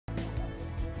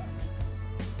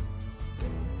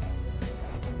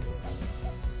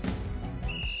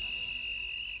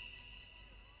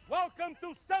Welcome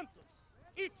to Santos.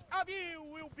 Each of you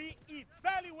will be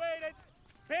evaluated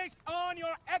based on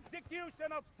your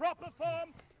execution of proper form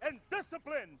and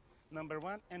discipline. Number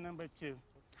 1 and number 2.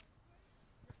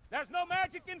 There's no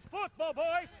magic in football,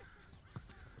 boys.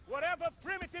 Whatever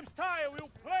primitive style you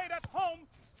played at home,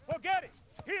 forget it.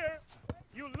 Here,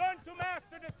 you learn to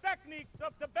master the techniques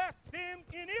of the best team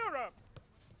in Europe.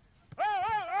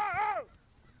 Oh!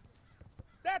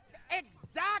 That's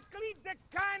exactly the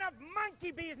kind of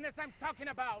monkey business I'm talking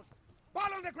about. Ball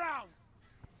on the ground.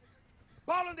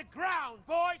 Ball on the ground,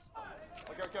 boys.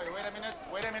 Okay, wait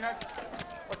a minute.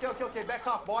 Okay, back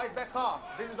off, boys, back off.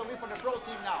 This is the list for the pro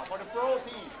team now, for the pro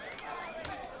team.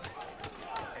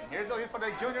 And here's the list for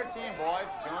the junior team, boys,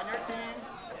 junior team.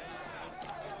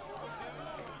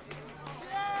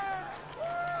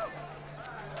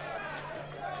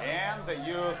 And the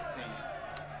youth team.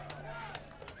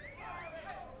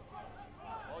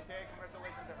 Okay,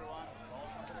 congratulations, everyone.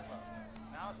 Welcome to the club.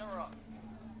 Now, show her up.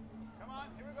 Come on,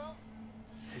 here we go.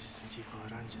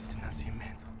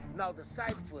 Now the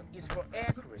side foot is for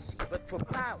accuracy, but for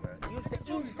power, use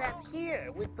the instep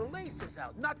here with the laces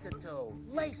out, not the toe.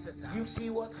 Laces out. You see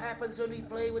what happens when we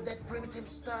play with that primitive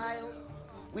style?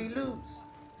 We lose.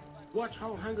 Watch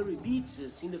how Hungary beats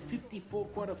us in the 54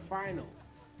 quarterfinal.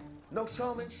 No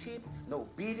showmanship, no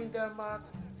beating their mark.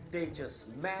 They just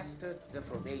mastered the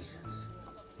formations.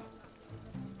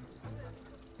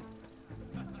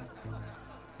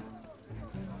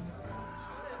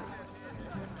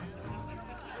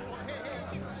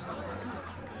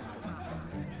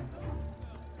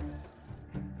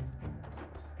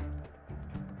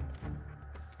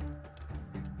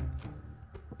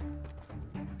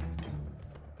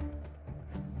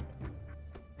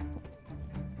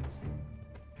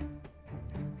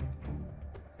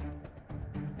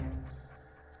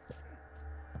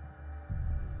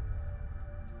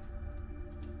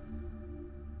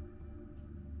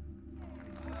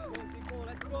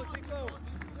 Let's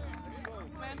go.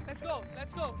 Man,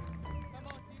 let's go.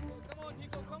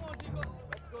 Come on, Chico.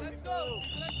 Let's go,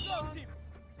 Chico.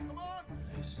 Come on.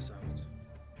 Laces out.